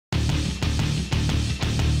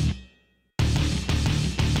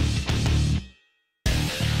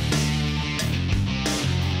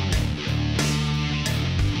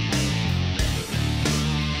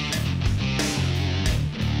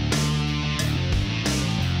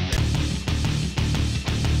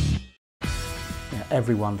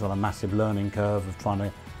Everyone's on a massive learning curve of trying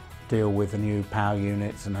to deal with the new power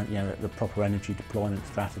units and the proper energy deployment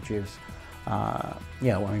strategies. I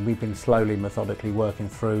mean, we've been slowly, methodically working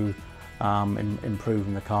through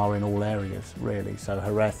improving the car in all areas, really. So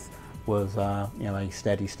Jerez was a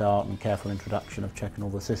steady start and careful introduction of checking all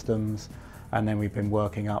the systems, and then we've been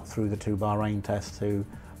working up through the 2 Bahrain tests to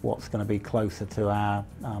what's going to be closer to our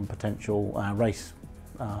race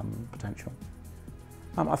potential.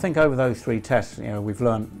 I think over those 3 tests, we've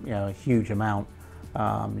learned a huge amount.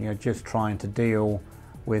 Just trying to deal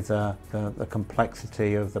with the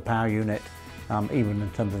complexity of the power unit, even in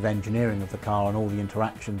terms of engineering of the car and all the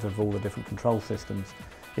interactions of all the different control systems,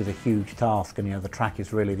 is a huge task. And the track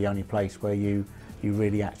is really the only place where you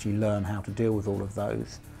really actually learn how to deal with all of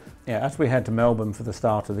those. As we head to Melbourne for the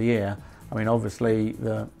start of the year, I mean, obviously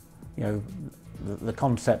the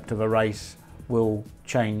concept of a race will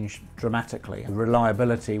change dramatically.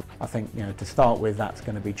 Reliability, I think, to start with, that's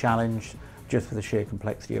going to be challenged just for the sheer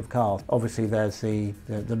complexity of cars. Obviously there's the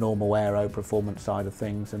normal aero performance side of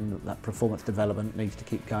things, and that performance development needs to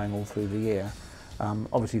keep going all through the year.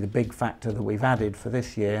 Obviously the big factor that we've added for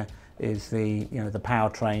this year is the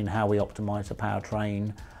powertrain, how we optimise the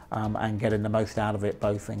powertrain and getting the most out of it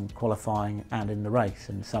both in qualifying and in the race.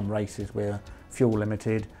 In some races we're fuel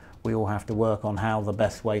limited. We all have to work on how the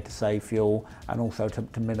best way to save fuel and also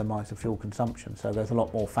to minimise the fuel consumption. So there's a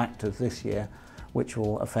lot more factors this year which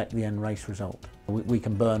will affect the end race result. We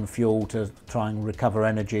can burn fuel to try and recover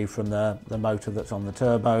energy from the motor that's on the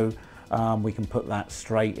turbo. We can put that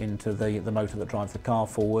straight into the motor that drives the car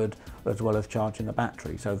forward, as well as charging the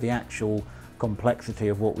battery. So the actual complexity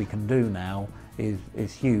of what we can do now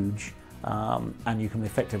is huge, and you can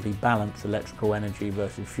effectively balance electrical energy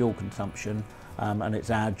versus fuel consumption, and it's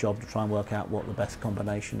our job to try and work out what the best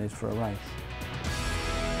combination is for a race.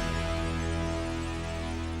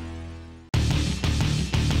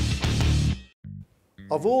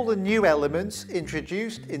 Of all the new elements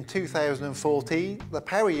introduced in 2014, the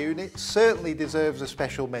power unit certainly deserves a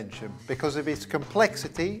special mention because of its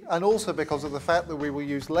complexity and also because of the fact that we will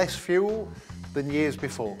use less fuel than years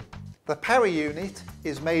before. The power unit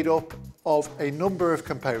is made up of a number of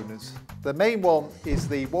components. The main one is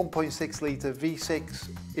the 1.6 litre V6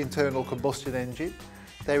 internal combustion engine.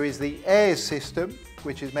 There is the air system,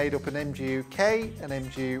 which is made up of an MGU-K, an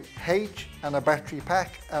MGU-H and a battery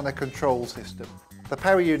pack and a control system. The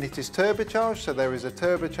power unit is turbocharged, so there is a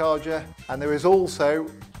turbocharger and there is also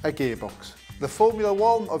a gearbox. The Formula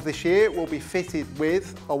 1 of this year will be fitted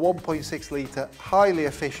with a 1.6 litre highly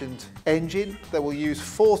efficient engine that will use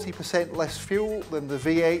 40% less fuel than the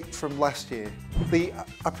V8 from last year. The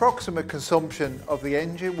approximate consumption of the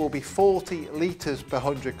engine will be 40 litres per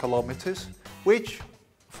 100 kilometres, which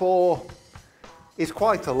is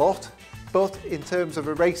quite a lot, but in terms of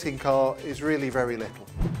a racing car is really very little.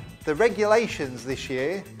 The regulations this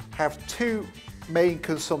year have 2 main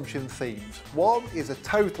consumption themes. One is a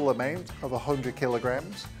total amount of 100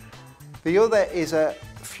 kilograms. The other is a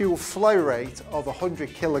fuel flow rate of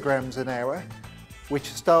 100 kilograms an hour, which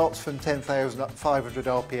starts from 10,500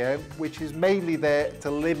 RPM, which is mainly there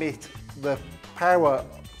to limit the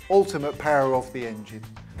ultimate power of the engine.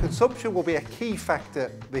 Consumption will be a key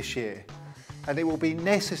factor this year, and it will be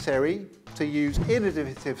necessary to use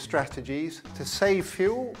innovative strategies to save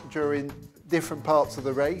fuel during different parts of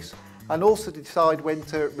the race and also decide when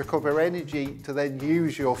to recover energy to then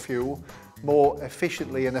use your fuel more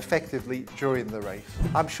efficiently and effectively during the race.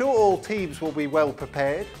 I'm sure all teams will be well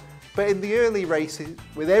prepared, but in the early races,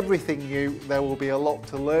 with everything new, there will be a lot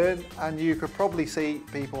to learn, and you could probably see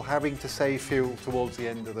people having to save fuel towards the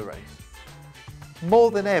end of the race.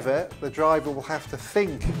 More than ever, the driver will have to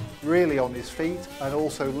think really on his feet and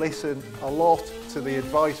also listen a lot to the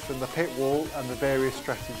advice from the pit wall and the various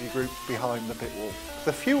strategy groups behind the pit wall.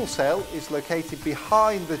 The fuel cell is located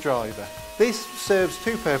behind the driver. This serves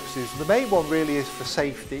 2 purposes. The main one really is for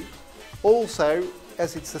safety. Also,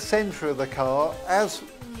 as it's the centre of the car, as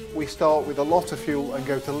we start with a lot of fuel and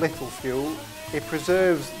go to little fuel, it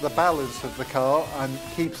preserves the balance of the car and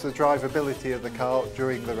keeps the drivability of the car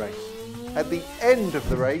during the race. At the end of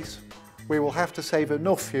the race, we will have to save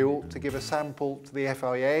enough fuel to give a sample to the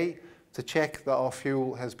FIA to check that our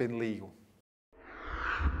fuel has been legal.